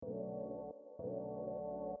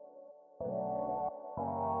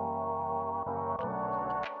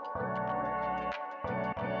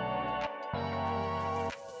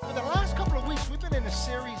been in a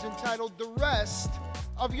series entitled The Rest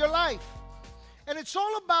of Your Life. And it's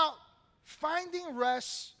all about finding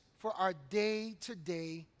rest for our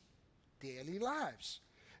day-to-day daily lives.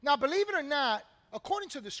 Now, believe it or not, according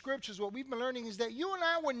to the scriptures, what we've been learning is that you and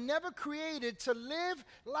I were never created to live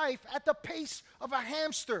life at the pace of a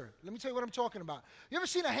hamster. Let me tell you what I'm talking about. You ever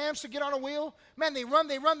seen a hamster get on a wheel? Man, they run,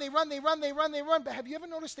 but have you ever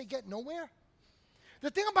noticed they get nowhere? The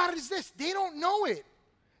thing about it is this, they don't know it.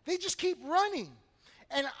 They just keep running.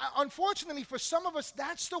 And unfortunately, for some of us,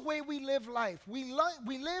 that's the way we live life. We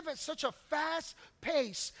live at such a fast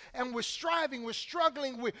pace, and we're striving, we're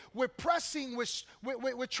struggling, we're pressing,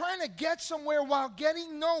 we're trying to get somewhere while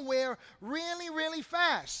getting nowhere really, really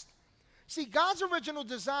fast. See, God's original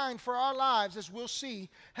design for our lives, as we'll see,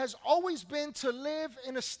 has always been to live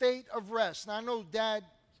in a state of rest. Now, I know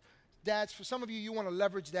dads, for some of you, you want to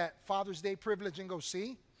leverage that Father's Day privilege and go,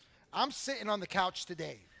 see, I'm sitting on the couch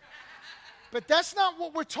today. But that's not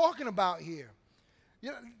what we're talking about here.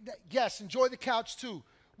 You know, yes, enjoy the couch too.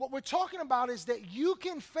 What we're talking about is that you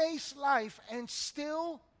can face life and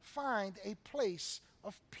still find a place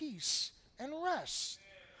of peace and rest.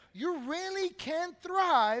 You really can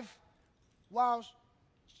thrive while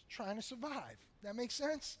trying to survive. That makes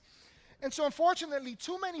sense? And so unfortunately,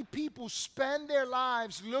 too many people spend their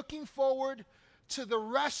lives looking forward to the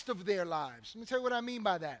rest of their lives. Let me tell you what I mean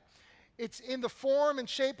by that. It's in the form and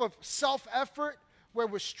shape of self-effort, where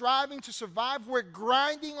we're striving to survive. We're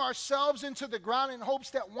grinding ourselves into the ground in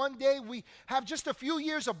hopes that one day we have just a few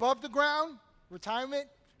years above the ground, retirement,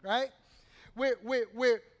 right?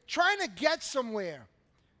 We're trying to get somewhere.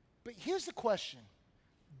 But here's the question.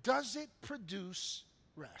 Does it produce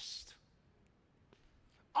rest?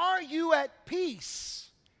 Are you at peace?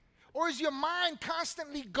 Or is your mind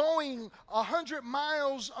constantly going 100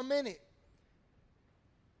 miles a minute?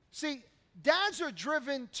 See, dads are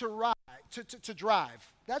driven to ride, to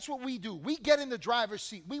drive. That's what we do. We get in the driver's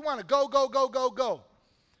seat. We want to go, go, go, go, go.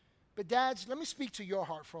 But dads, let me speak to your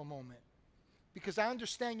heart for a moment, because I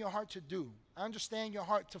understand your heart to do. I understand your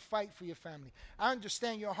heart to fight for your family. I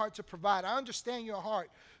understand your heart to provide. I understand your heart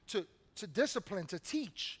to discipline, to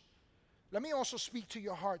teach. Let me also speak to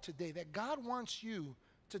your heart today that God wants you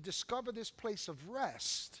to discover this place of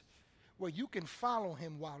rest where you can follow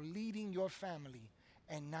him while leading your family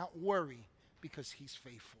and not worry, because he's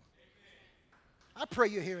faithful. I pray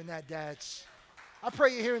you're hearing that, dads. I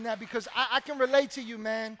pray you're hearing that, because I can relate to you,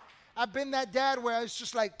 man. I've been that dad where it's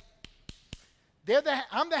just like,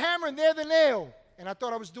 I'm the hammer and they're the nail. And I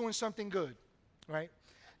thought I was doing something good, right?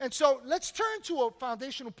 And so let's turn to a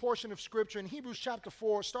foundational portion of Scripture in Hebrews chapter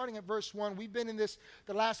 4, starting at verse 1. We've been in this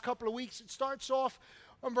the last couple of weeks. It starts off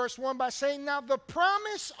on verse 1 by saying, now the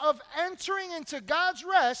promise of entering into God's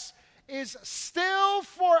rest is still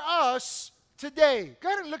for us today. Go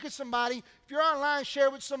ahead and look at somebody. If you're online, share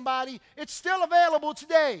with somebody. It's still available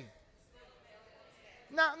today.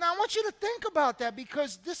 Now, I want you to think about that,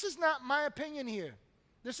 because this is not my opinion here.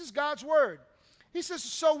 This is God's word. He says,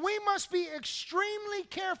 so we must be extremely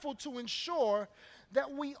careful to ensure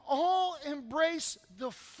that we all embrace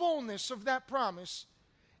the fullness of that promise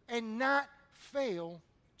and not fail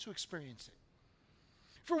to experience it.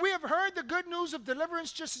 For we have heard the good news of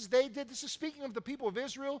deliverance just as they did. This is speaking of the people of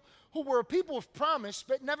Israel, who were a people of promise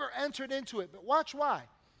but never entered into it. But watch why.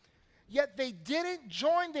 Yet they didn't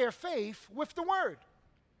join their faith with the word.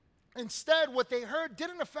 Instead, what they heard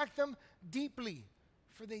didn't affect them deeply,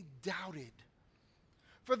 for they doubted.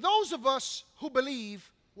 For those of us who believe,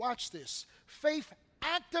 watch this, faith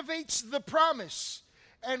activates the promise,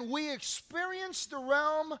 and we experience the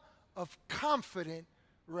realm of confident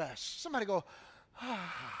rest. Somebody go,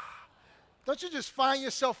 don't you just find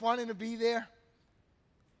yourself wanting to be there?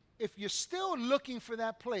 If you're still looking for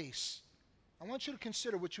that place, I want you to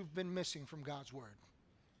consider what you've been missing from God's word.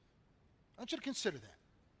 I want you to consider that.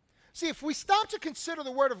 See, if we stop to consider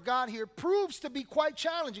the word of God here, it proves to be quite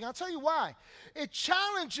challenging. I'll tell you why. It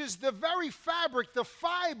challenges the very fabric, the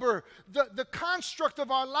fiber, the construct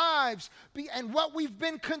of our lives, and what we've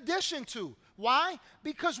been conditioned to. Why?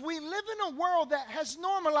 Because we live in a world that has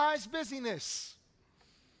normalized busyness.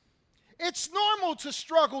 It's normal to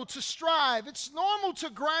struggle, to strive. It's normal to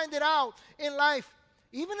grind it out in life,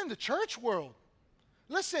 even in the church world.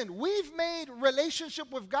 Listen, we've made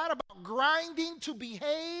relationship with God about grinding to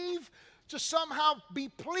behave, to somehow be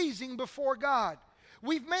pleasing before God.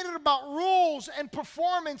 We've made it about rules and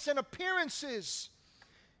performance and appearances.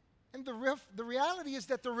 And the reality is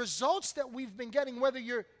that the results that we've been getting, whether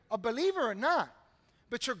you're a believer or not,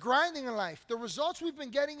 but you're grinding in life, the results we've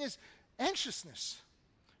been getting is anxiousness,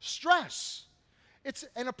 stress. It's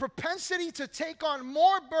a propensity to take on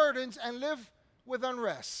more burdens and live with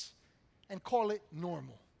unrest. and call it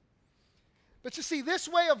normal. But you see, this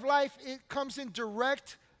way of life, it comes in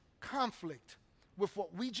direct conflict with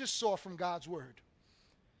what we just saw from God's word.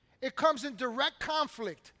 It comes in direct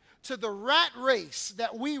conflict to the rat race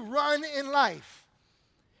that we run in life.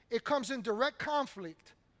 It comes in direct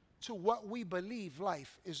conflict to what we believe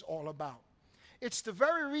life is all about. It's the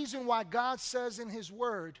very reason why God says in his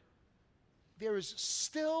word, there is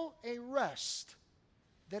still a rest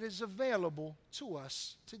that is available to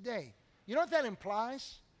us today. You know what that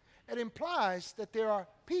implies? It implies that there are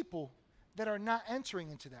people that are not entering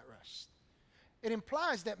into that rest. It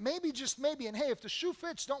implies that maybe, just maybe, and hey, if the shoe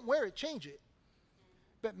fits, don't wear it, change it.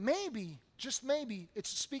 But maybe, just maybe, it's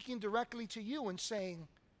speaking directly to you and saying,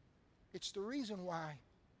 it's the reason why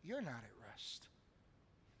you're not at rest.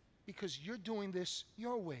 Because you're doing this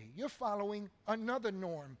your way. You're following another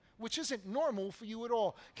norm, which isn't normal for you at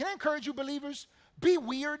all. Can I encourage you, believers? Be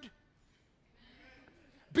weird.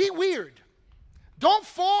 Be weird. Don't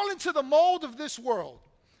fall into the mold of this world,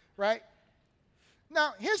 right?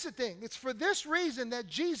 Now, here's the thing. It's for this reason that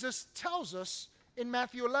Jesus tells us in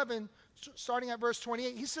Matthew 11, starting at verse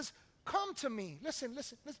 28, he says, come to me. Listen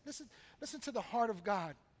to the heart of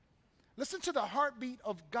God. Listen to the heartbeat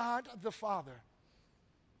of God the Father.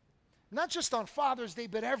 Not just on Father's Day,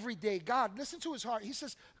 but every day. God, listen to his heart. He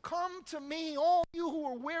says, come to me, all you who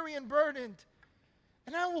are weary and burdened,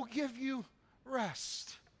 and I will give you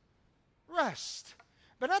rest. Rest.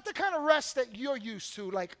 But not the kind of rest that you're used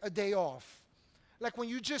to, like a day off. Like when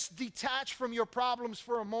you just detach from your problems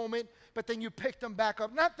for a moment, but then you pick them back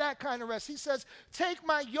up. Not that kind of rest. He says, take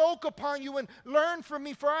my yoke upon you and learn from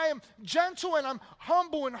me, for I am gentle and I'm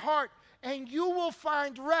humble in heart, and you will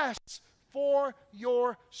find rest for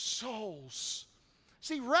your souls.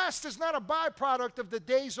 See, rest is not a byproduct of the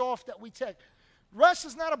days off that we take. Rest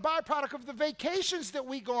is not a byproduct of the vacations that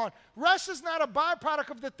we go on. Rest is not a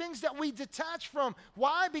byproduct of the things that we detach from.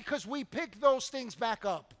 Why? Because we pick those things back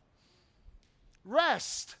up.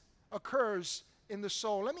 Rest occurs in the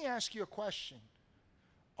soul. Let me ask you a question.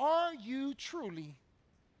 Are you truly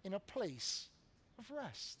in a place of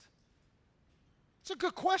rest? It's a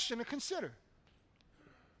good question to consider.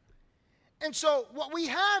 And so what we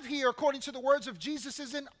have here, according to the words of Jesus,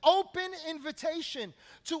 is an open invitation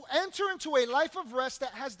to enter into a life of rest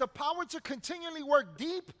that has the power to continually work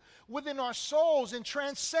deep within our souls and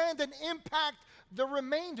transcend and impact the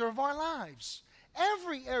remainder of our lives.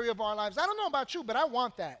 Every area of our lives. I don't know about you, but I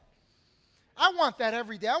want that. I want that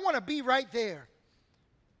every day. I want to be right there.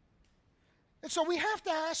 And so we have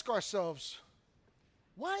to ask ourselves,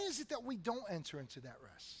 why is it that we don't enter into that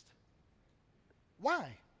rest? Why?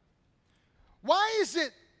 Why is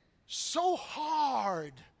it so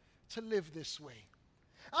hard to live this way?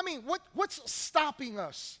 I mean, what's stopping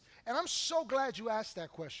us? And I'm so glad you asked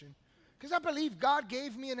that question, because I believe God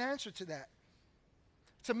gave me an answer to that.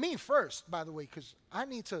 To me first, by the way, because I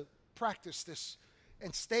need to practice this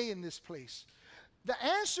and stay in this place. The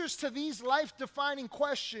answers to these life-defining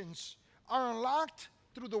questions are unlocked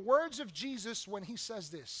through the words of Jesus when he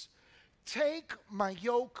says this, take my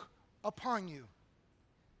yoke upon you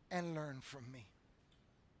and learn from me.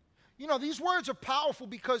 You know, these words are powerful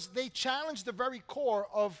because they challenge the very core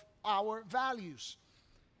of our values.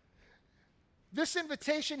 This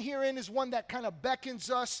invitation herein is one that kind of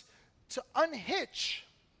beckons us to unhitch,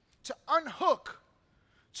 to unhook,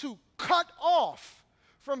 to cut off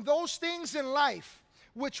from those things in life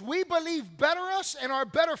which we believe better us and are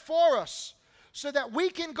better for us, so that we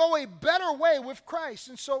can go a better way with Christ.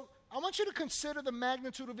 And so I want you to consider the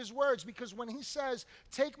magnitude of his words, because when he says,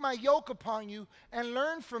 take my yoke upon you and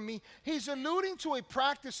learn from me, he's alluding to a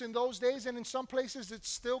practice in those days, and in some places it's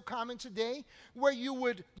still common today, where you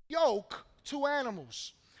would yoke two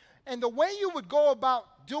animals. And the way you would go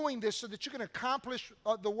about doing this so that you can accomplish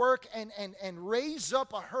the work and raise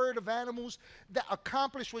up a herd of animals that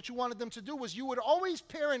accomplish what you wanted them to do was you would always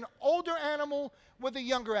pair an older animal with a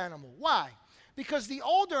younger animal. Why? Because the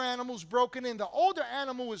older animal's broken in. The older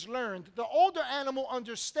animal is learned. The older animal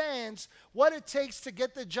understands what it takes to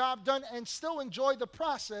get the job done and still enjoy the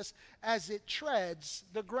process as it treads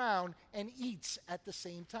the ground and eats at the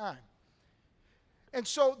same time. And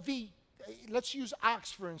so let's use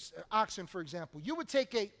oxen, for example. You would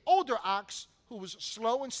take an older ox who was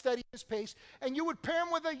slow and steady in his pace, and you would pair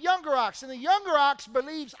him with a younger ox. And the younger ox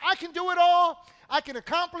believes, I can do it all. I can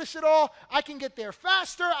accomplish it all. I can get there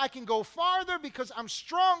faster. I can go farther because I'm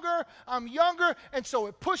stronger. I'm younger. And so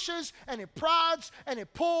it pushes, and it prods, and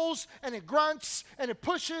it pulls, and it grunts, and it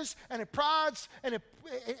pushes, and it prods, and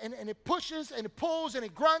it pushes, and it pulls, and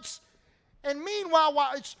it grunts. And meanwhile,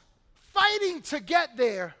 while it's fighting to get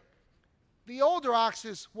there, the older ox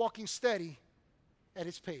is walking steady at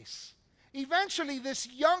its pace. Eventually, this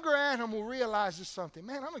younger animal realizes something.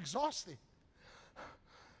 Man, I'm exhausted.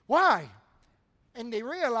 Why? And they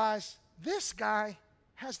realize this guy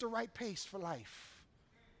has the right pace for life.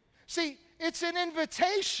 See, it's an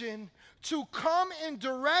invitation to come in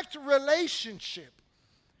direct relationship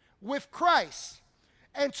with Christ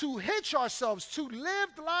and to hitch ourselves, to live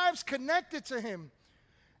lives connected to Him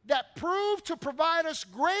that prove to provide us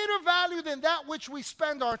greater value than that which we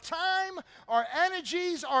spend our time, our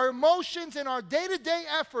energies, our emotions, and our day-to-day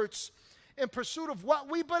efforts in pursuit of what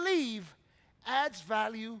we believe adds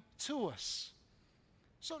value to us.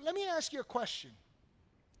 So let me ask you a question.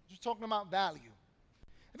 You're talking about value.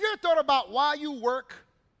 Have you ever thought about why you work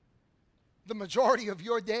the majority of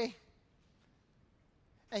your day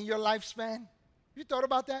and your lifespan? You thought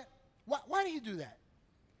about that? Why do you do that?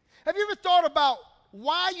 Have you ever thought about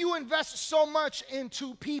why you invest so much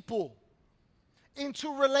into people,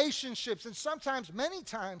 into relationships, and sometimes, many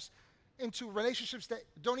times, into relationships that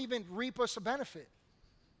don't even reap us a benefit,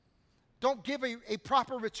 don't give a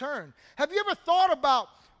proper return? Have you ever thought about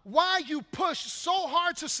why you push so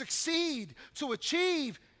hard to succeed, to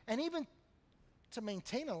achieve, and even to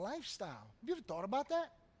maintain a lifestyle? Have you ever thought about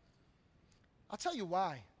that? I'll tell you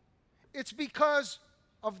why. It's because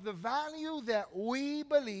of the value that we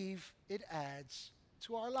believe it adds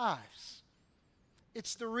to our lives.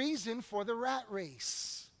 It's the reason for the rat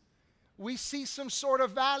race. We see some sort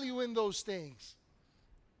of value in those things.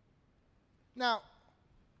 Now,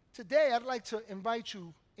 today I'd like to invite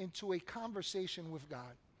you into a conversation with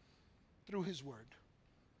God through His Word.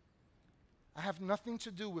 I have nothing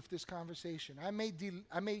to do with this conversation. I may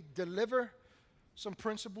deliver some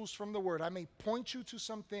principles from the Word. I may point you to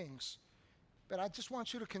some things, but I just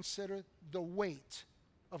want you to consider the weight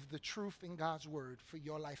of the truth in God's Word for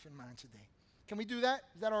your life and mine today. Can we do that?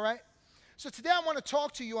 Is that all right? So today I want to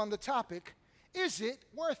talk to you on the topic, is it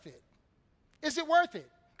worth it? Is it worth it?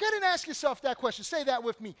 Go ahead and ask yourself that question. Say that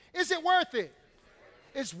with me. Is it worth it?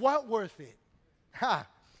 Is what worth it? Ha.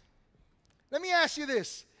 Let me ask you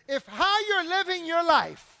this. If how you're living your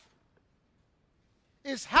life,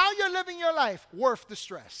 is how you're living your life worth the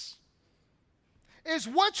stress? Is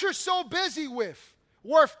what you're so busy with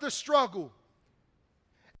worth the struggle?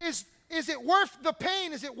 Is it worth the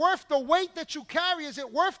pain? Is it worth the weight that you carry? Is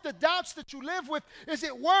it worth the doubts that you live with? Is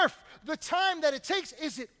it worth the time that it takes?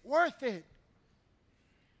 Is it worth it?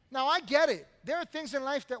 Now, I get it. There are things in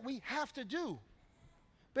life that we have to do.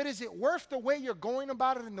 But is it worth the way you're going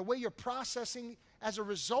about it and the way you're processing as a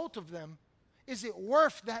result of them? Is it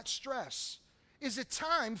worth that stress? Is it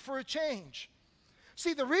time for a change?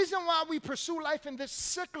 See, the reason why we pursue life in this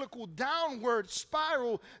cyclical downward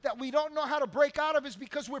spiral that we don't know how to break out of is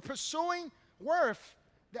because we're pursuing worth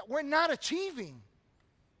that we're not achieving,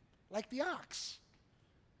 like the ox.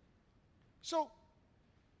 So,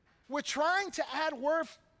 we're trying to add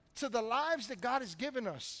worth to the lives that God has given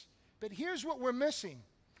us. But here's what we're missing.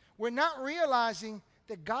 We're not realizing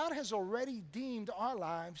that God has already deemed our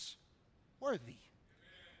lives worthy.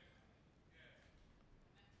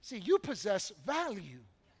 See, you possess value.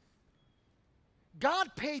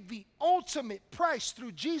 God paid the ultimate price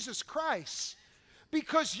through Jesus Christ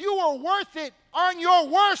because you are worth it on your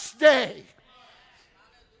worst day.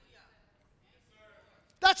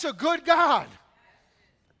 That's a good God.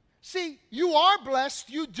 See, you are blessed.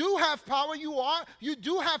 You do have power. You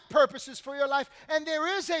do have purposes for your life. And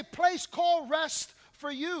there is a place called rest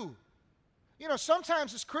for you. You know,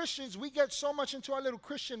 sometimes as Christians, we get so much into our little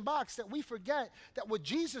Christian box that we forget that what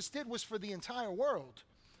Jesus did was for the entire world.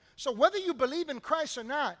 So whether you believe in Christ or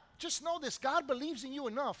not, just know this. God believes in you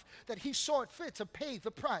enough that He saw it fit to pay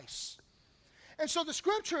the price. And so the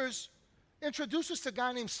Scriptures introduce us to a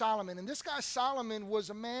guy named Solomon. And this guy Solomon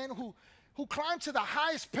was a man who climbed to the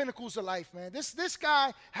highest pinnacles of life, man. This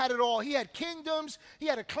guy had it all. He had kingdoms, he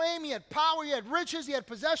had acclaim, he had power, he had riches, he had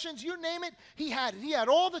possessions, you name it, he had it. He had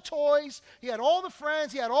all the toys, he had all the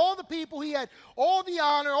friends, he had all the people, he had all the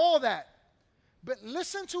honor, all that. But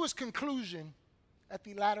listen to his conclusion at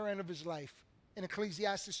the latter end of his life in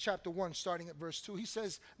Ecclesiastes chapter 1, starting at verse 2. He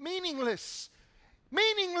says, meaningless,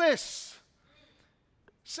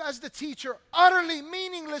 says the teacher, utterly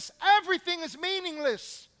meaningless. Everything is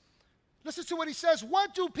meaningless. Listen to what he says.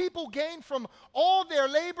 What do people gain from all their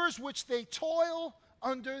labors which they toil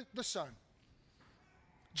under the sun?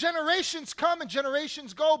 Generations come and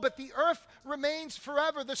generations go, but the earth remains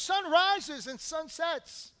forever. The sun rises and sun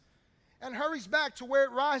sets and hurries back to where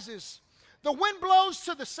it rises. The wind blows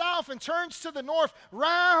to the south and turns to the north.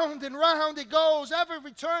 Round and round it goes, ever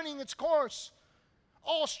returning its course.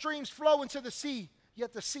 All streams flow into the sea,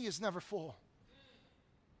 yet the sea is never full.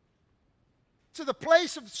 To the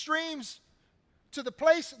place of streams, to the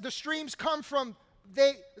place the streams come from,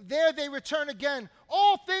 there they return again.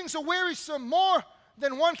 All things are wearisome, more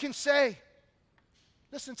than one can say.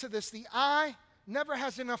 Listen to this. The eye never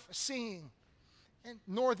has enough seeing, and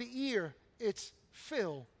nor the ear its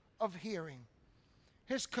fill of hearing.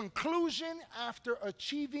 His conclusion after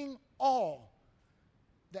achieving all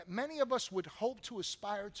that many of us would hope to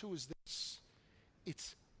aspire to is this: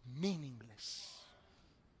 it's meaningless.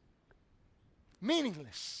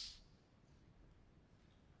 Meaningless.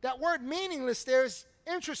 That word meaningless there is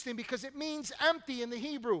interesting because it means empty in the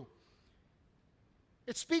Hebrew.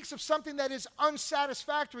 It speaks of something that is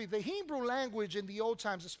unsatisfactory. The Hebrew language in the old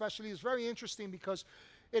times especially is very interesting because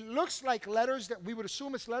it looks like letters that we would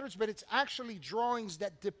assume it's letters, but it's actually drawings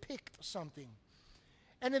that depict something.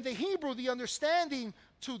 And in the Hebrew, the understanding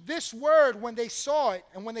to this word when they saw it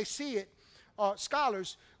and when they see it,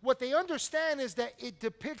 scholars, what they understand is that it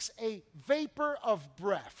depicts a vapor of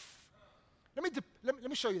breath. Let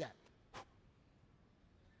me show you that.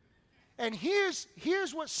 And here's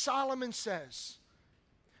what Solomon says.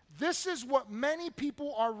 This is what many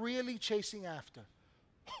people are really chasing after.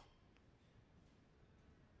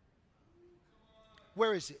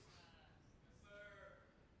 Where is it?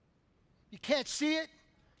 You can't see it.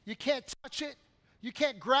 You can't touch it. You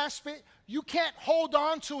can't grasp it. You can't hold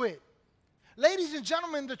on to it. Ladies and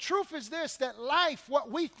gentlemen, the truth is this, that life,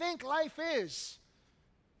 what we think life is,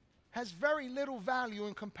 has very little value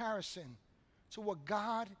in comparison to what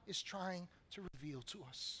God is trying to reveal to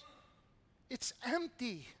us. It's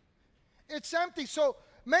empty. It's empty. So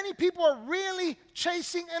many people are really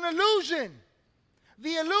chasing an illusion.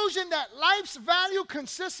 The illusion that life's value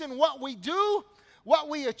consists in what we do, what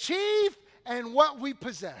we achieve, and what we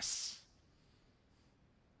possess.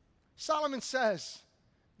 Solomon says,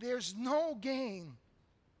 there's no gain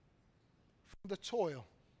from the toil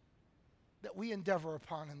that we endeavor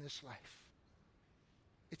upon in this life.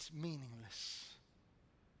 It's meaningless.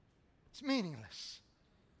 It's meaningless.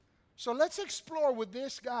 So let's explore where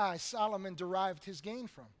this guy, Solomon, derived his gain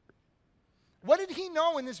from. What did he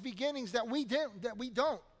know in his beginnings that we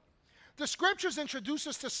don't? The scriptures introduce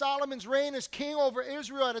us to Solomon's reign as king over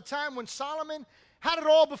Israel at a time when Solomon had it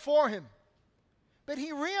all before him. But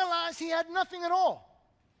he realized he had nothing at all.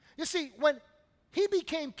 You see, when he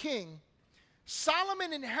became king,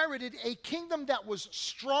 Solomon inherited a kingdom that was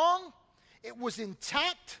strong, it was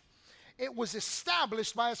intact, it was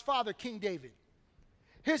established by his father, King David.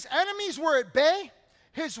 His enemies were at bay.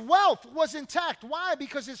 His wealth was intact. Why?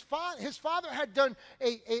 Because his father had done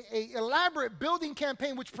an elaborate building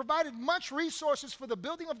campaign which provided much resources for the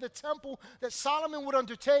building of the temple that Solomon would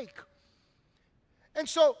undertake. And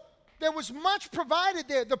so there was much provided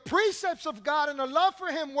there. The precepts of God and the love for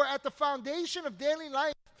him were at the foundation of daily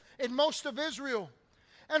life in most of Israel.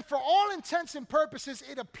 And for all intents and purposes,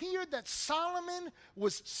 it appeared that Solomon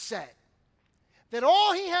was set. That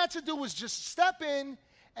all he had to do was just step in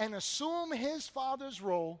and assume his father's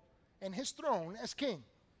role and his throne as king.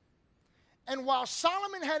 And while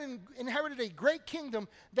Solomon had inherited a great kingdom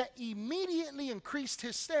that immediately increased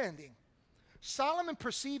his standing, Solomon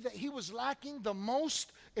perceived that he was lacking the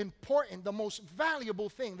most important, the most valuable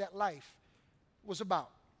thing that life was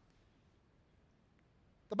about.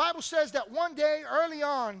 The Bible says that one day early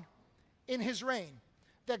on in his reign,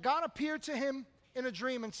 that God appeared to him in a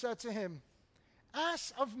dream and said to him,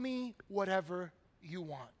 "Ask of me whatever you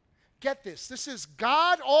want." Get this. This is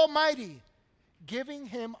God Almighty giving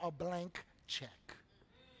him a blank check.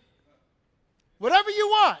 Whatever you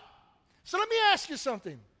want. So let me ask you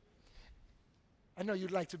something. I know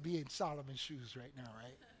you'd like to be in Solomon's shoes right now,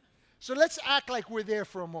 right? So let's act like we're there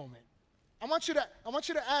for a moment. I want you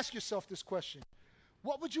to ask yourself this question.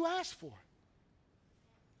 What would you ask for?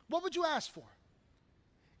 What would you ask for?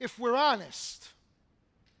 If we're honest,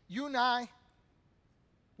 you and I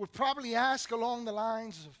would probably ask along the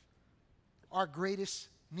lines of our greatest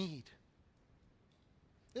need.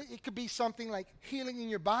 It could be something like healing in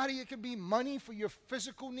your body. It could be money for your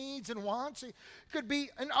physical needs and wants. It could be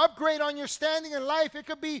an upgrade on your standing in life. It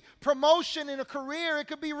could be promotion in a career. It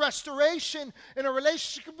could be restoration in a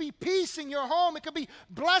relationship. It could be peace in your home. It could be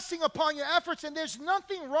blessing upon your efforts. And there's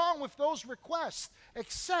nothing wrong with those requests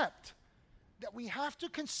except that we have to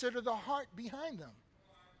consider the heart behind them.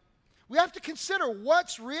 We have to consider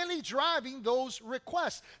what's really driving those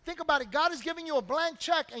requests. Think about it. God is giving you a blank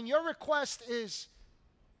check and your request is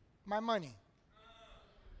my money,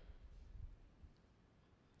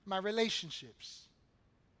 my relationships,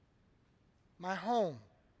 my home.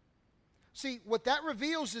 See, what that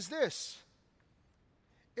reveals is this.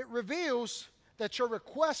 It reveals that your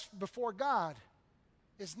request before God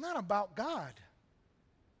is not about God.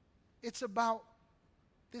 It's about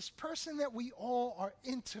this person that we all are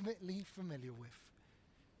intimately familiar with.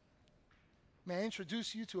 May I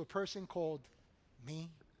introduce you to a person called me?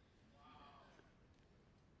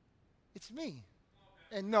 It's me.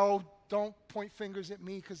 And no, don't point fingers at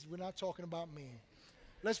me because we're not talking about me.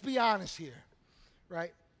 Let's be honest here,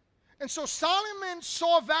 right? And so Solomon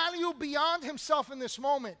saw value beyond himself in this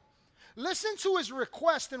moment. Listen to his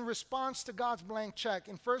request in response to God's blank check.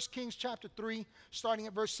 In 1 Kings chapter 3, starting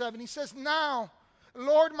at verse 7, he says, "Now,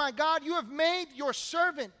 Lord my God, you have made your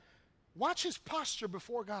servant," watch his posture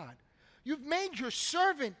before God, "you've made your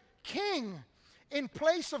servant king in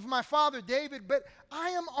place of my father David, but I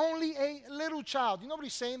am only a little child." You know what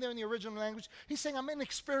he's saying there in the original language? He's saying, I'm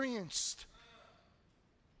inexperienced.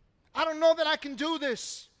 I don't know that I can do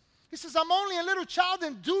this. He says, I'm only a little child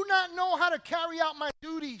and do not know how to carry out my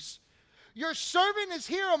duties. Your servant is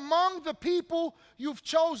here among the people you've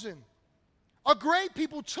chosen, a great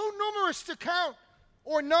people, too numerous to count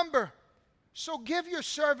or number. So give your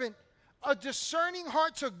servant a discerning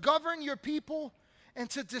heart to govern your people and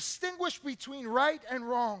to distinguish between right and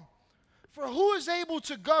wrong. For who is able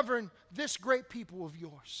to govern this great people of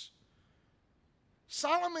yours?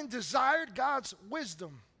 Solomon desired God's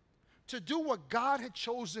wisdom to do what God had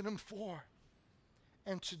chosen him for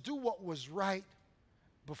and to do what was right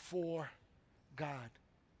before God.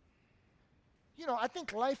 You know, I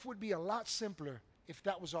think life would be a lot simpler if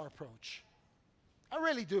that was our approach. I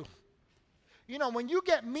really do. You know, when you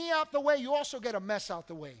get me out the way, you also get a mess out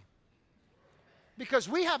the way. Because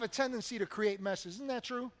we have a tendency to create messes. Isn't that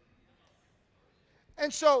true?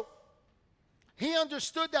 And so he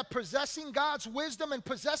understood that possessing God's wisdom and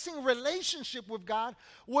possessing relationship with God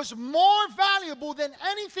was more valuable than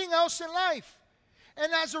anything else in life.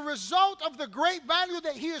 And as a result of the great value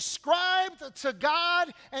that he ascribed to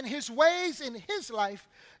God and his ways in his life,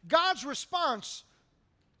 God's response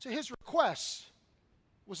to his requests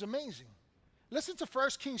was amazing. Listen to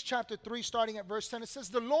 1 Kings chapter 3, starting at verse 10. It says,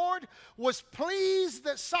 "The Lord was pleased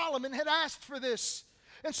that Solomon had asked for this.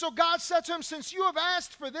 And so God said to him, since you have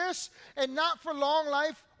asked for this, and not for long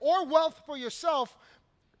life or wealth for yourself,"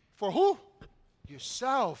 for who?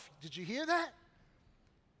 Yourself. Did you hear that?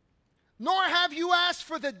 "Nor have you asked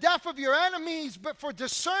for the death of your enemies, but for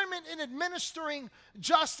discernment in administering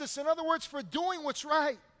justice." In other words, for doing what's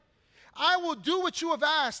right. "I will do what you have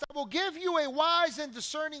asked. I will give you a wise and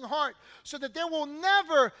discerning heart, so that there will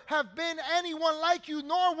never have been anyone like you,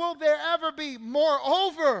 nor will there ever be.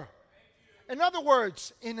 Moreover," in other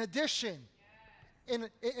words, in addition,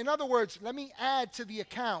 in other words, let me add to the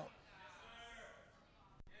account.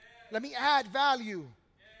 Let me add value.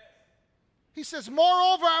 He says,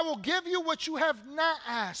 "Moreover, I will give you what you have not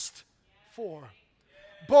asked for,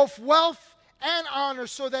 both wealth and honor,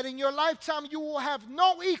 so that in your lifetime you will have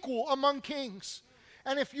no equal among kings.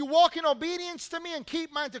 And if you walk in obedience to me and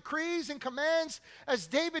keep my decrees and commands as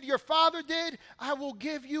David your father did, I will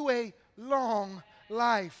give you a long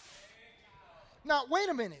life." Now, wait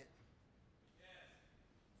a minute.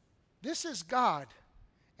 This is God,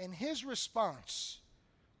 and his response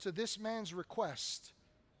to this man's request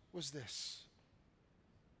was this: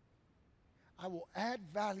 "I will add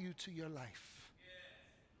value to your life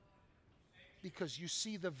because you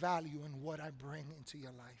see the value in what I bring into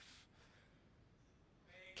your life."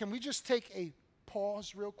 Can we just take a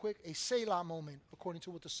pause real quick? A Selah moment, according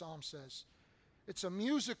to what the Psalm says. It's a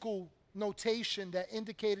musical notation that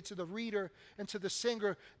indicated to the reader and to the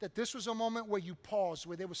singer that this was a moment where you paused,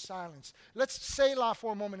 where there was silence. Let's Selah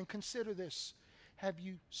for a moment and consider this. Have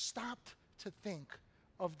you stopped to think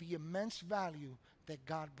of the immense value that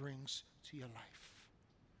God brings to your life?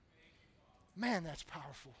 Man, that's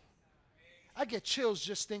powerful. I get chills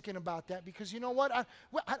just thinking about that because you know what? I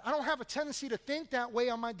don't have a tendency to think that way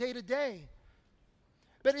on my day-to-day.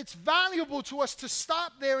 But it's valuable to us to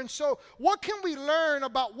stop there. And so what can we learn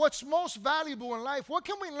about what's most valuable in life? What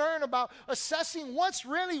can we learn about assessing what's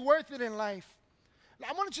really worth it in life?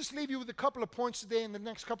 I want to just leave you with a couple of points today in the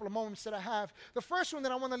next couple of moments that I have. The first one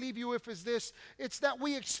that I want to leave you with is this. It's that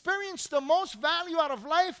we experience the most value out of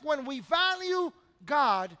life when we value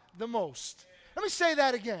God the most. Let me say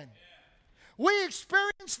that again. We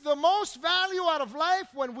experience the most value out of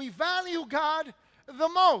life when we value God the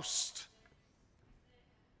most.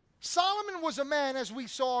 Solomon was a man, as we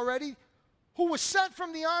saw already, who was set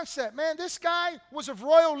from the onset. Man, this guy was of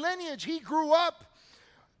royal lineage. He grew up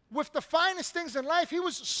with the finest things in life. He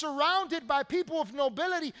was surrounded by people of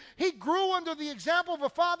nobility. He grew under the example of a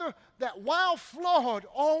father that, while flawed,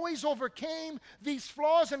 always overcame these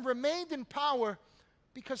flaws and remained in power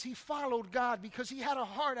because he followed God, because he had a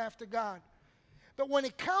heart after God. But when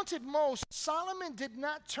it counted most, Solomon did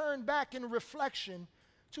not turn back in reflection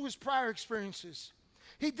to his prior experiences.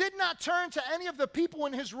 He did not turn to any of the people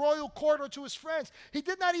in his royal court or to his friends. He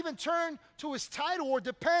did not even turn to his title or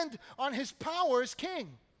depend on his power as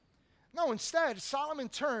king. No, instead, Solomon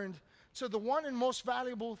turned to the one and most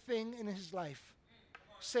valuable thing in his life,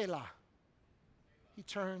 Selah. He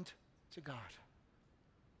turned to God.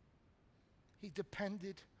 He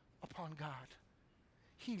depended upon God.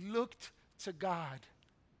 He looked to God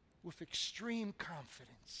with extreme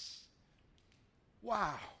confidence.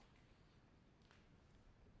 Wow.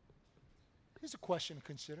 Here's a question to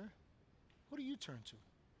consider. Who do you turn to?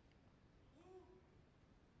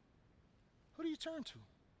 Who do you turn to?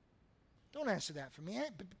 Don't answer that for me.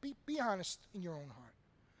 Be honest in your own heart.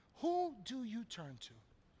 Who do you turn to?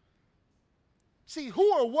 See,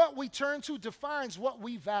 who or what we turn to defines what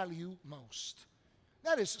we value most.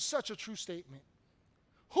 That is such a true statement.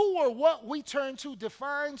 Who or what we turn to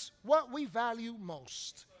defines what we value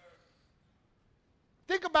most.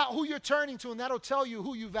 Think about who you're turning to, and that'll tell you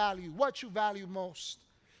who you value, what you value most.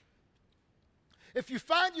 If you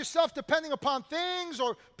find yourself depending upon things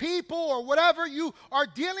or people or whatever, you are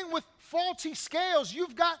dealing with faulty scales.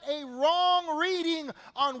 You've got a wrong reading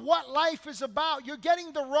on what life is about. You're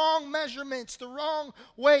getting the wrong measurements, the wrong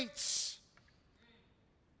weights.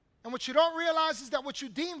 And what you don't realize is that what you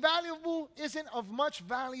deem valuable isn't of much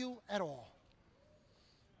value at all.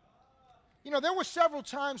 You know, there were several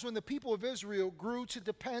times when the people of Israel grew to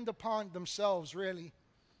depend upon themselves, really.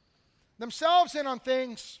 Themselves and on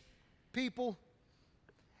things, people,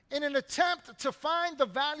 in an attempt to find the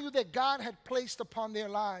value that God had placed upon their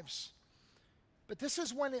lives. But this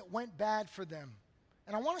is when it went bad for them.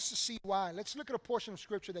 And I want us to see why. Let's look at a portion of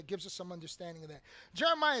Scripture that gives us some understanding of that.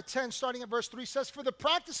 Jeremiah 10, starting at verse 3, says, "For the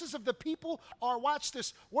practices of the people are," watch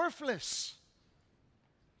this, "worthless.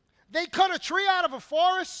 They cut a tree out of a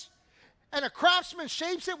forest, and a craftsman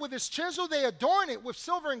shapes it with his chisel. They adorn it with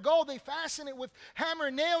silver and gold. They fasten it with hammer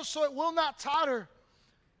and nails so it will not totter.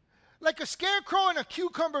 Like a scarecrow in a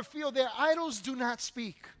cucumber field, their idols do not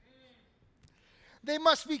speak. They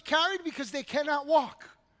must be carried because they cannot walk.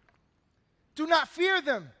 Do not fear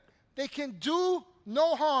them. They can do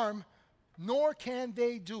no harm, nor can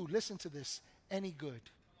they do," listen to this, "any good."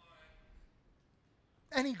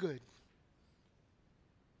 Any good.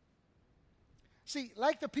 See,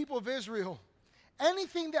 like the people of Israel,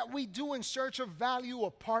 anything that we do in search of value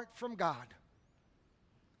apart from God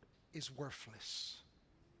is worthless.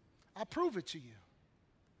 I'll prove it to you.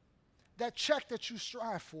 That check that you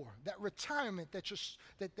strive for, that retirement that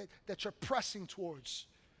you're pressing towards,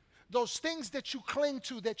 those things that you cling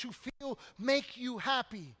to, that you feel make you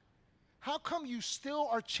happy, how come you still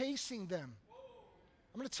are chasing them?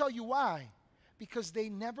 I'm going to tell you why. Because they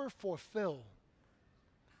never fulfill.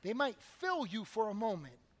 They might fill you for a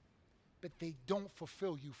moment, but they don't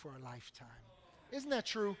fulfill you for a lifetime. Isn't that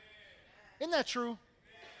true? Isn't that true?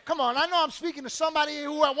 Come on, I know I'm speaking to somebody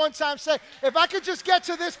who at one time said, if I could just get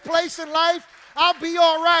to this place in life, I'll be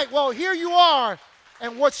all right. Well, here you are,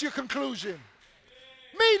 and what's your conclusion?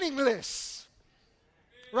 Meaningless.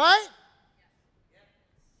 Right?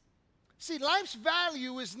 See, life's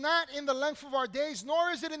value is not in the length of our days, nor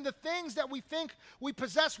is it in the things that we think we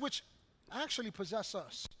possess, which actually possess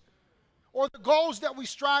us, or the goals that we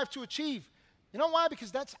strive to achieve. You know why?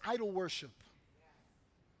 Because that's idol worship.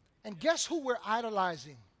 And guess who we're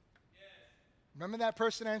idolizing? Remember that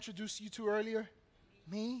person I introduced you to earlier?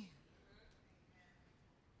 Me.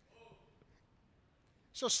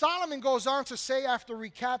 So Solomon goes on to say, after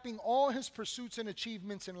recapping all his pursuits and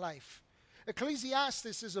achievements in life,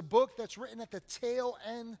 Ecclesiastes is a book that's written at the tail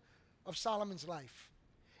end of Solomon's life.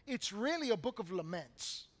 It's really a book of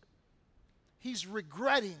laments. He's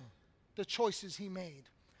regretting the choices he made.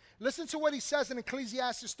 Listen to what he says in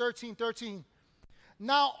Ecclesiastes 13:13.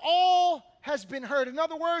 "Now all has been heard." In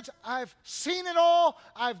other words, I've seen it all,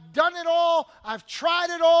 I've done it all, I've tried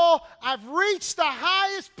it all, I've reached the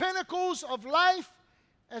highest pinnacles of life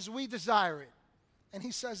as we desire it. And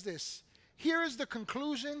he says this, "Here is the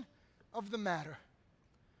conclusion of the matter.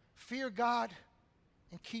 Fear God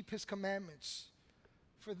and keep his commandments.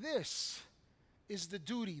 For this is the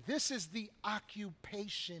duty," this is the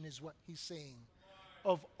occupation, is what he's saying,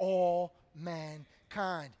 "of all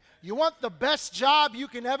mankind." You want the best job you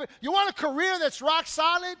can ever, you want a career that's rock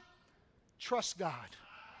solid? Trust God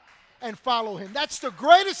and follow him. That's the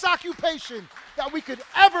greatest occupation that we could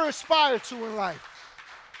ever aspire to in life.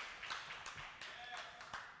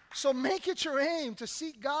 So make it your aim to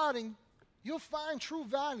seek God, and you'll find true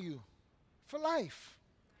value for life.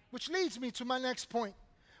 Which leads me to my next point.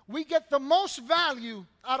 We get the most value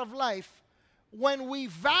out of life when we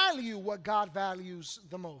value what God values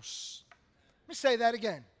the most. Let me say that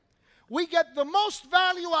again. We get the most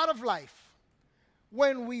value out of life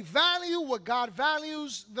when we value what God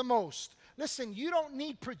values the most. Listen, you don't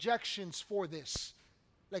need projections for this,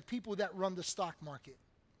 like people that run the stock market.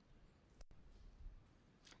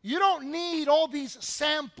 You don't need all these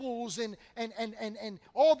samples and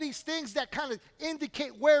all these things that kind of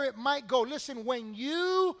indicate where it might go. Listen, when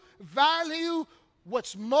you value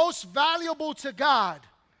what's most valuable to God,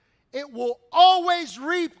 it will always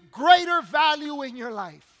reap greater value in your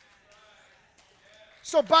life.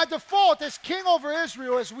 So by default, as king over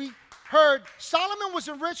Israel, as we heard, Solomon was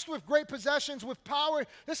enriched with great possessions, with power.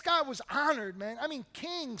 This guy was honored, man. I mean,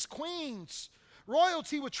 kings, queens,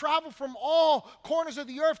 royalty would travel from all corners of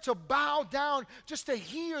the earth to bow down just to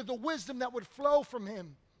hear the wisdom that would flow from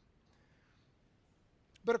him.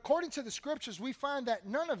 But according to the scriptures, we find that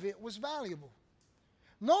none of it was valuable.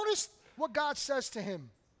 Notice what God says to him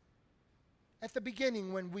at the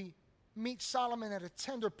beginning when we meet Solomon at a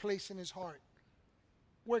tender place in his heart,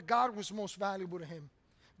 where God was most valuable to him.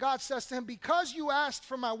 God says to him, because you asked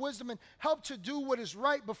for my wisdom and help to do what is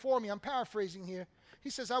right before me, I'm paraphrasing here. He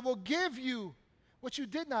says, I will give you what you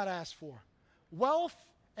did not ask for, wealth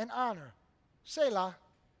and honor. Selah.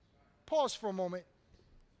 Pause for a moment.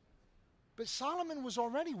 But Solomon was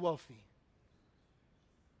already wealthy.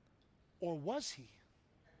 Or was he?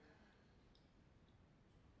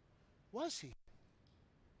 Was he?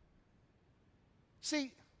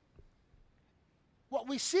 See, what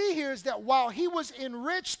we see here is that while he was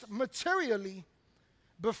enriched materially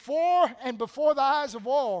before the eyes of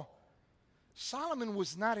all, Solomon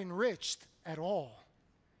was not enriched at all.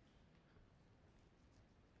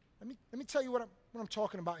 Let me tell you what I'm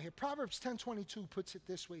talking about here. Proverbs 10:22 puts it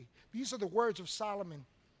this way. These are the words of Solomon,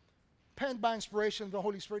 penned by inspiration of the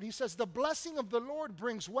Holy Spirit. He says, the blessing of the Lord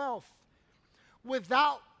brings wealth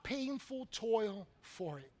without painful toil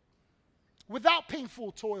for it. Without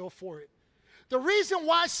painful toil for it. The reason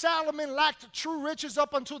why Solomon lacked true riches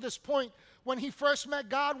up until this point when he first met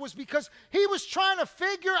God was because he was trying to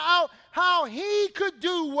figure out how he could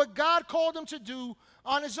do what God called him to do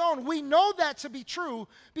on his own. We know that to be true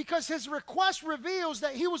because his request reveals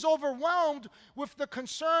that he was overwhelmed with the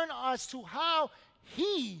concern as to how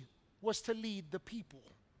he was to lead the people.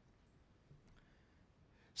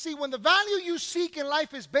 See, when the value you seek in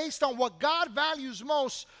life is based on what God values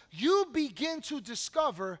most, you begin to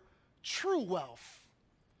discover true wealth.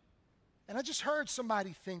 And I just heard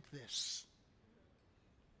somebody think this.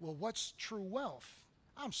 Well, what's true wealth?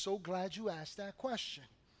 I'm so glad you asked that question.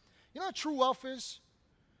 You know what true wealth is?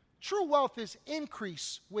 True wealth is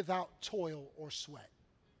increase without toil or sweat.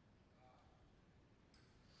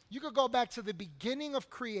 You could go back to the beginning of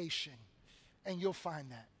creation and you'll find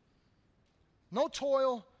that. No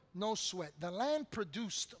toil, no sweat. The land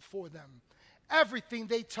produced for them. Everything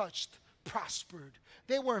they touched prospered.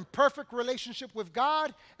 They were in perfect relationship with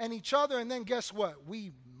God and each other, and then guess what?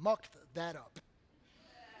 We mucked that up.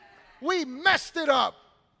 We messed it up.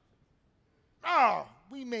 Oh,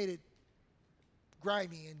 we made it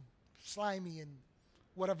grimy and slimy and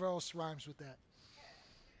whatever else rhymes with that.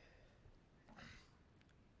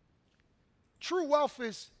 True wealth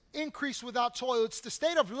is increase without toil. It's the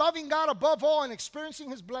state of loving God above all and experiencing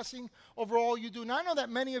his blessing over all you do. Now, I know that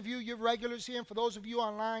many of you, you're regulars here, and for those of you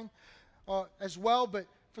online as well, but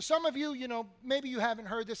for some of you, maybe you haven't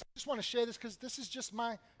heard this. I just want to share this because this is just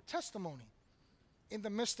my testimony in the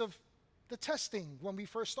midst of the testing when we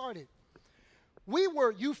first started. We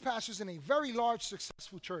were youth pastors in a very large,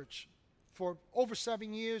 successful church for over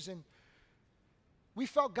 7 years, and we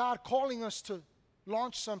felt God calling us to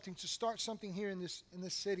launch something, to start something here in this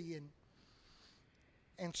city,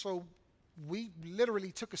 and so we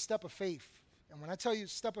literally took a step of faith. And when I tell you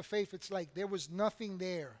step of faith, it's like there was nothing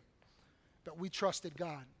there, but we trusted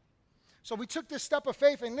God. So we took this step of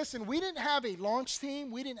faith, and listen, we didn't have a launch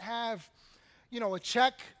team. We didn't have, a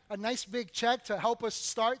check, a nice big check to help us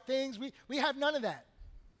start things. We had none of that,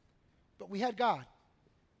 but we had God.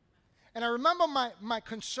 And I remember my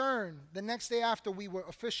concern the next day after we were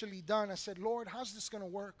officially done. I said, Lord, how's this going to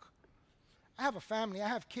work? I have a family. I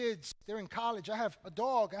have kids. They're in college. I have a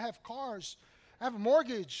dog. I have cars. I have a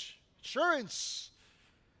mortgage, insurance.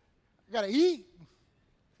 I got to eat.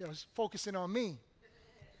 I was focusing on me.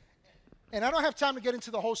 And I don't have time to get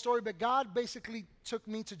into the whole story, but God basically took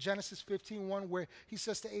me to Genesis 15:1, where he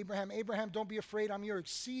says to Abraham, Abraham, don't be afraid. I'm your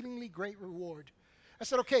exceedingly great reward. I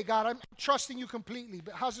said, okay, God, I'm trusting you completely,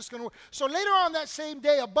 but how's this going to work? So later on that same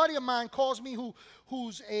day, a buddy of mine calls me who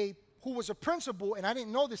was a principal, and I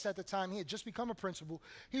didn't know this at the time. He had just become a principal.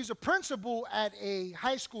 He was a principal at a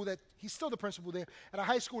high school he's still the principal there, at a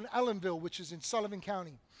high school in Ellenville, which is in Sullivan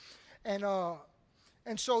County. And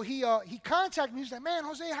And so he contacted me. He's like, man,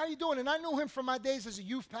 Jose, how you doing? And I knew him from my days as a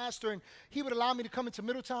youth pastor, and he would allow me to come into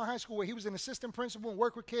Middletown High School where he was an assistant principal and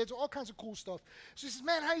work with kids, all kinds of cool stuff. So he says,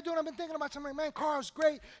 man, how you doing? I've been thinking about something. I'm like, man, Carl's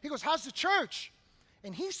great. He goes, how's the church?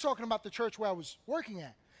 And he's talking about the church where I was working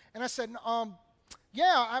at. And I said,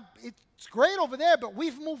 it's great over there, but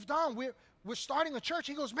we've moved on. We're starting a church.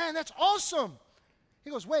 He goes, man, that's awesome. He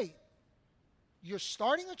goes, wait, you're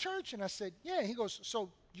starting a church? And I said, yeah. He goes, so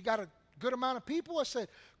you got a good amount of people? I said,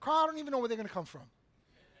 Carl, I don't even know where they're going to come from.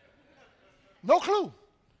 No clue.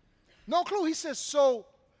 No clue. He says, so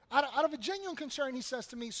out of a genuine concern, he says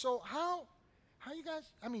to me, so how you guys,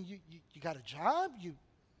 I mean, you got a job? You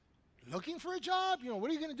looking for a job? You know, what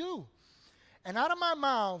are you going to do? And out of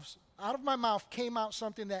my mouth came out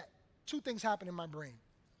something that, two things happened in my brain.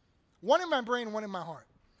 One in my brain and one in my heart.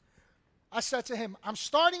 I said to him, I'm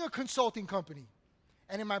starting a consulting company.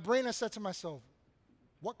 And in my brain, I said to myself,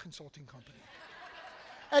 what consulting company?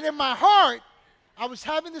 And in my heart, I was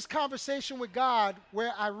having this conversation with God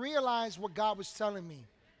where I realized what God was telling me.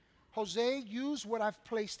 Jose, use what I've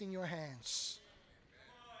placed in your hands.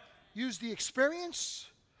 Use the experience,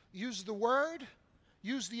 use the word,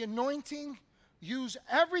 use the anointing, use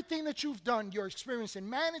everything that you've done, your experience in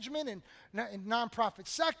management and in nonprofit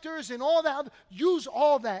sectors and all that. Use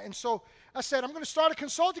all that. And so I said, I'm going to start a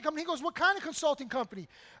consulting company. He goes, what kind of consulting company?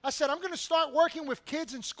 I said, I'm going to start working with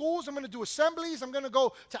kids in schools. I'm going to do assemblies. I'm going to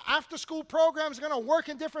go to after-school programs. I'm going to work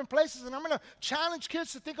in different places, and I'm going to challenge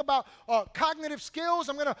kids to think about cognitive skills.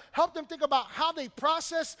 I'm going to help them think about how they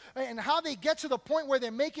process and how they get to the point where they're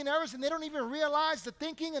making errors, and they don't even realize the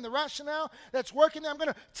thinking and the rationale that's working there. I'm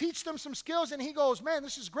going to teach them some skills. And he goes, man,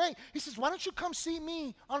 this is great. He says, why don't you come see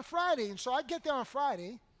me on Friday? And so I get there on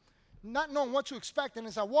Friday, not knowing what to expect. And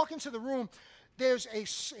as I walk into the room,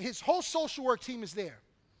 his whole social work team is there.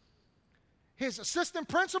 His assistant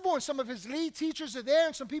principal and some of his lead teachers are there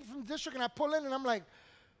and some people from the district. And I pull in and I'm like,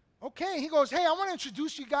 okay. He goes, hey, I want to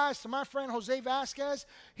introduce you guys to my friend Jose Vasquez.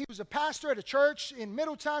 He was a pastor at a church in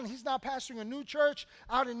Middletown. He's now pastoring a new church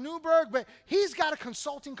out in Newburgh. But he's got a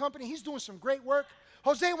consulting company. He's doing some great work.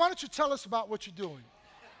 Jose, why don't you tell us about what you're doing?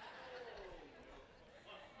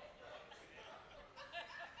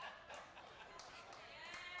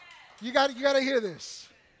 You got to hear this.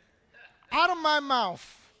 Out of my mouth,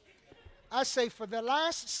 I say, for the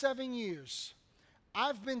last 7 years,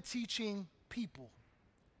 I've been teaching people,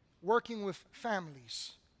 working with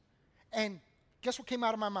families. And guess what came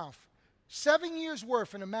out of my mouth? 7 years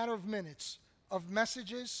worth in a matter of minutes of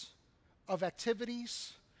messages, of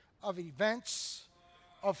activities, of events,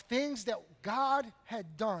 of things that God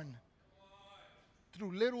had done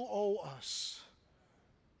through little old us.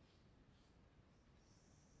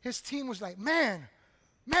 His team was like, man,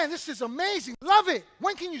 this is amazing. Love it.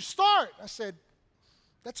 When can you start? I said,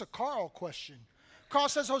 that's a Carl question. Carl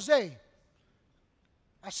says, Jose,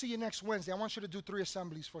 I'll see you next Wednesday. I want you to do 3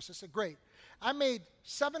 assemblies for us. I said, great. I made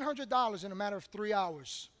 $700 in a matter of 3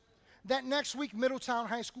 hours. That next week, Middletown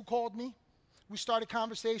High School called me. We started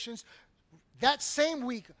conversations. That same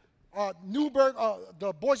week, Newburgh,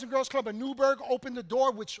 the Boys and Girls Club of Newburgh opened the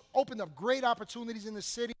door, which opened up great opportunities in the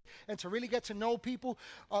city and to really get to know people.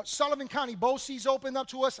 Sullivan County BOCES opened up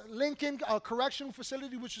to us. Lincoln Correctional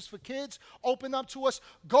Facility, which is for kids, opened up to us.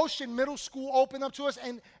 Goshen Middle School opened up to us.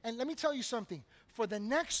 And let me tell you something. For the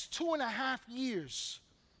next 2.5 years,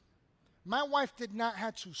 my wife did not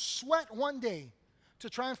have to sweat one day to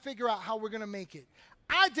try and figure out how we're going to make it.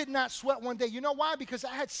 I did not sweat one day. You know why? Because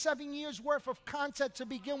I had 7 years worth of content to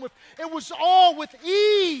begin with. It was all with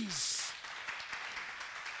ease.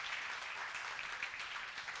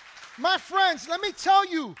 My friends, let me tell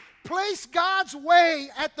you, place God's way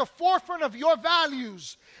at the forefront of your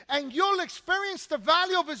values, and you'll experience the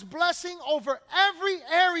value of His blessing over every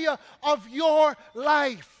area of your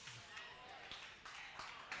life.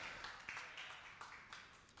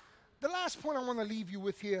 The last point I want to leave you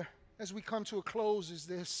with here as we come to a close is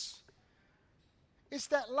this. It's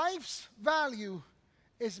that life's value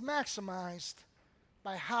is maximized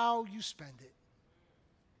by how you spend it.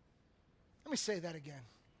 Let me say that again.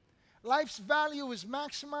 Life's value is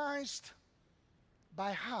maximized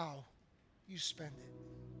by how you spend it.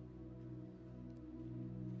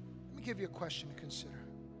 Let me give you a question to consider.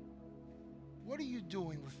 What are you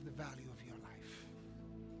doing with the value of your life?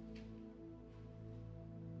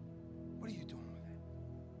 What are you doing?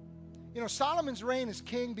 You know, Solomon's reign as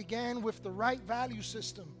king began with the right value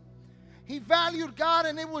system. He valued God,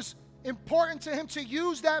 and it was important to him to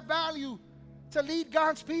use that value to lead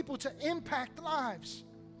God's people, to impact lives.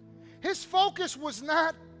 His focus was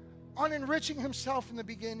not on enriching himself in the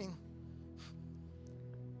beginning.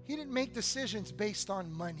 He didn't make decisions based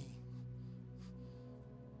on money.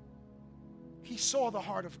 he saw the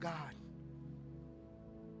heart of God.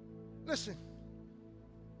 Listen,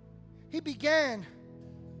 he began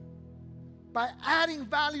by adding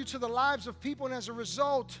value to the lives of people, and as a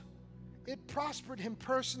result, it prospered him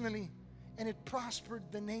personally, and it prospered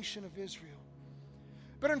the nation of Israel.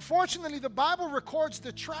 But unfortunately, the Bible records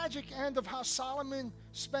the tragic end of how Solomon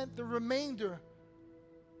spent the remainder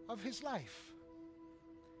of his life.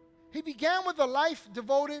 He began with a life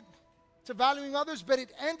devoted to valuing others, but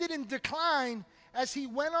it ended in decline as he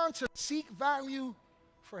went on to seek value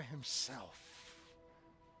for himself.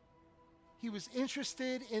 He was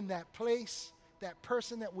interested in that place, that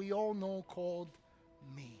person that we all know called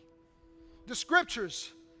me. The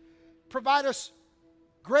scriptures provide us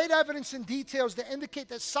great evidence and details that indicate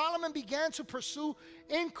that Solomon began to pursue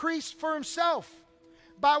increase for himself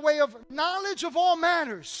by way of knowledge of all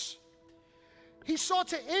matters. He sought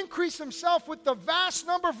to increase himself with the vast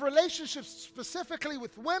number of relationships, specifically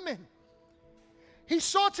with women. He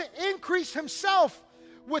sought to increase himself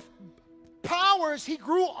with powers. He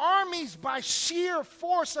grew armies by sheer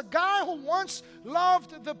force. A guy who once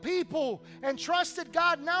loved the people and trusted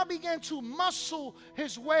God now began to muscle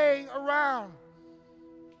his way around.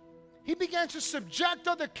 He began to subject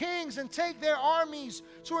other kings and take their armies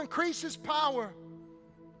to increase his power.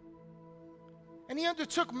 And he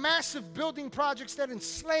undertook massive building projects that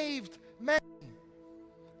enslaved many,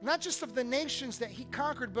 not just of the nations that he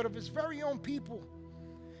conquered, but of his very own people.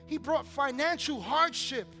 He brought financial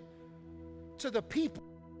hardship to the people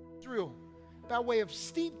of Israel by way of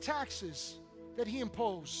steep taxes that he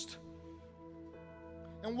imposed.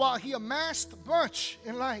 And while he amassed much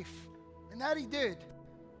in life, and that he did,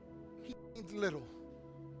 he gained little.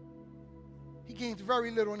 He gained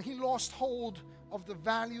very little, and he lost hold of the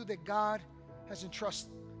value that God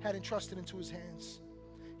had entrusted into his hands.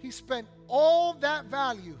 He spent all that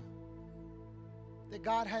value that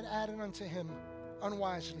God had added unto him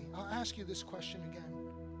unwisely. I'll ask you this question again.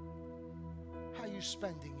 How are you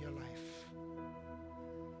spending your life?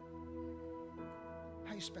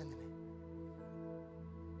 How are you spending it?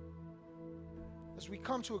 As we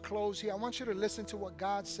come to a close here, I want you to listen to what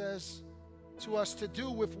God says to us to do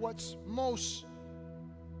with what's most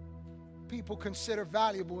people consider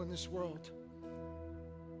valuable in this world.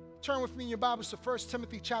 Turn with me in your Bibles to 1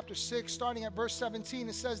 Timothy chapter 6, starting at verse 17.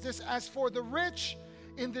 It says this: as for the rich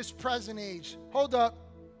in this present age. Hold up.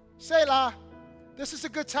 Selah. This is a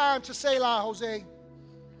good time to Selah, Jose.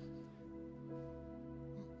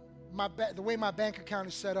 The way my bank account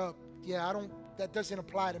is set up, that doesn't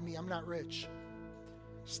apply to me. I'm not rich.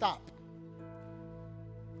 Stop.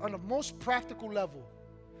 On the most practical level,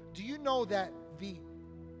 do you know that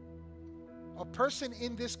a person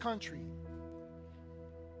in this country,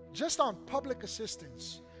 just on public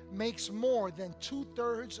assistance, makes more than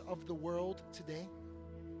 2/3 of the world today?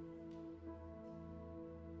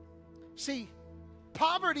 See,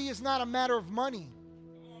 poverty is not a matter of money.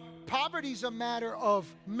 Poverty is a matter of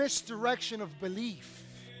misdirection of belief.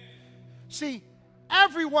 See,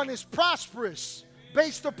 everyone is prosperous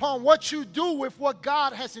based upon what you do with what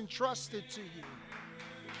God has entrusted to you.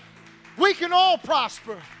 We can all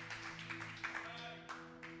prosper.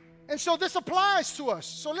 And so this applies to us.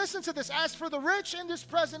 So listen to this. As for the rich in this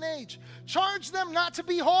present age, charge them not to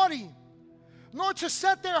be haughty, nor to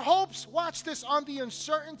set their hopes, watch this, on the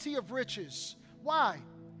uncertainty of riches. Why?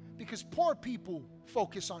 Because poor people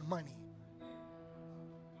focus on money.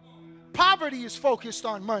 Poverty is focused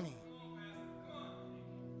on money.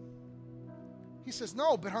 He says,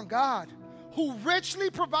 no, but on God, who richly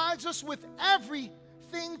provides us with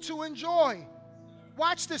everything to enjoy.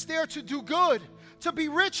 Watch this, they are to do good, to be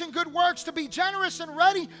rich in good works, to be generous and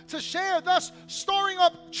ready to share, thus storing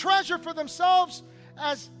up treasure for themselves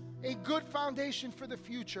as a good foundation for the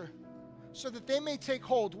future, so that they may take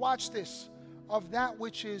hold, watch this, of that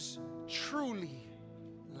which is truly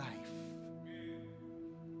life.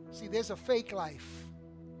 See, there's a fake life,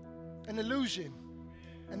 an illusion,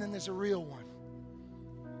 and then there's a real one.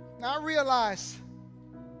 Now I realize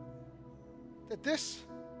that this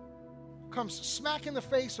comes smack in the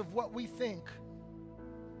face of what we think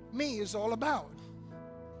me is all about.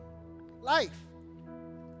 Life.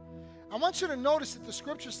 I want you to notice that the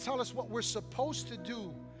scriptures tell us what we're supposed to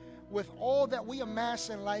do with all that we amass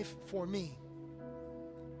in life for me.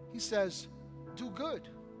 He says, do good.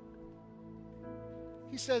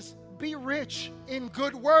 He says, be rich in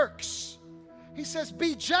good works. He says,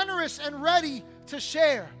 be generous and ready to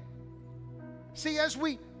share. See, as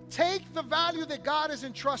we take the value that God has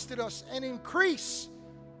entrusted us and increase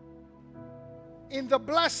in the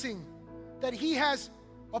blessing that He has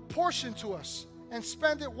apportioned to us and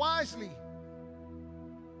spend it wisely,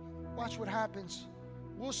 watch what happens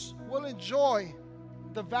we'll enjoy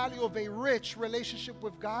the value of a rich relationship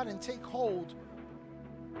with God and take hold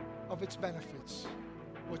of its benefits,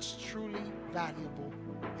 what's truly valuable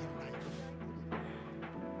in life,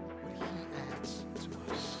 what He adds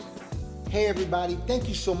to us. Hey everybody, thank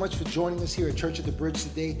you so much for joining us here at Church at the Bridge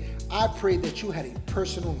today. I pray that you had a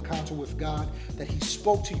personal encounter with God, that He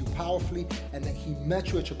spoke to you powerfully, and that He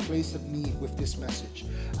met you at your place of need with this message.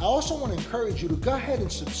 I also want to encourage you to go ahead and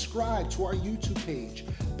subscribe to our YouTube page.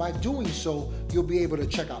 By doing so, you'll be able to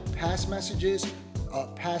check out past messages,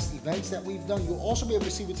 past events that we've done. You'll also be able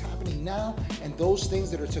to see what's happening now and those things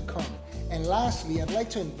that are to come. And lastly, I'd like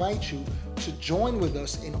to invite you to join with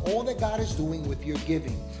us in all that God is doing with your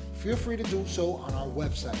giving. Feel free to do so on our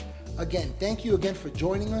website. Again, thank you again for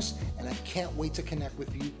joining us, and I can't wait to connect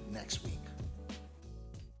with you next week.